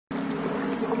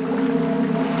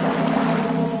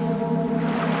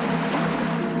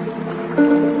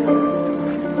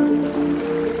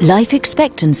Life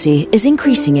expectancy is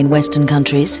increasing in Western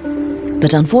countries,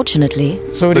 but unfortunately,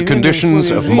 the conditions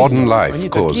of modern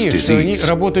life cause disease.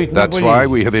 That's why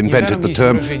we have invented the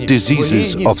term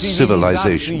diseases of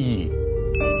civilization.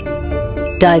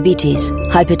 diabetes,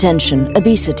 hypertension,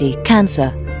 obesity,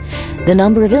 cancer. The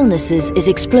number of illnesses is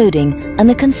exploding and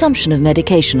the consumption of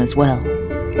medication as well.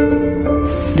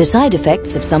 The side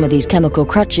effects of some of these chemical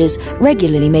crutches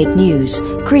regularly make news,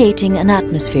 creating an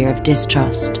atmosphere of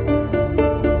distrust.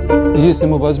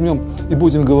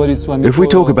 If we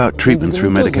talk about treatment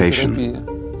through medication,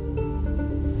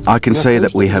 I can say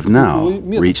that we have now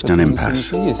reached an impasse.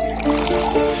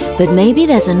 But maybe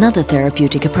there's another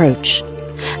therapeutic approach,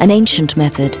 an ancient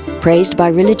method praised by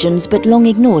religions but long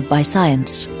ignored by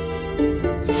science.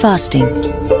 Fasting.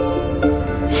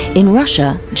 In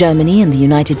Russia, Germany and the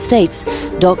United States,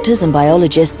 doctors and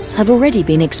biologists have already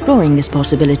been exploring this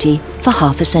possibility for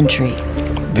half a century.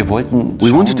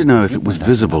 We wanted to know if it was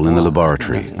visible in the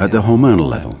laboratory at the hormonal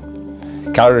level.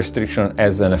 Calorie restriction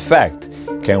as an effect,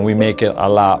 can we make it a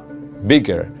lot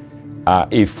bigger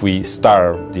if we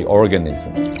starve the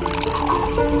organism?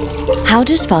 How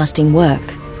does fasting work,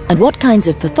 and what kinds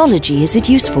of pathology is it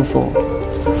useful for?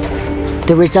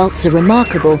 The results are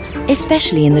remarkable,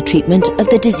 especially in the treatment of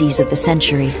the disease of the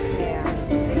century.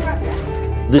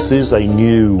 This is a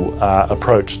new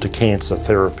approach to cancer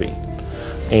therapy,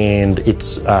 and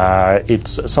it's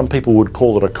some people would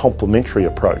call it a complementary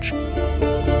approach.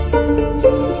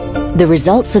 The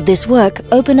results of this work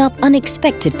open up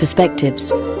unexpected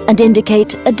perspectives and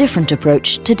indicate a different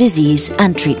approach to disease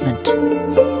and treatment.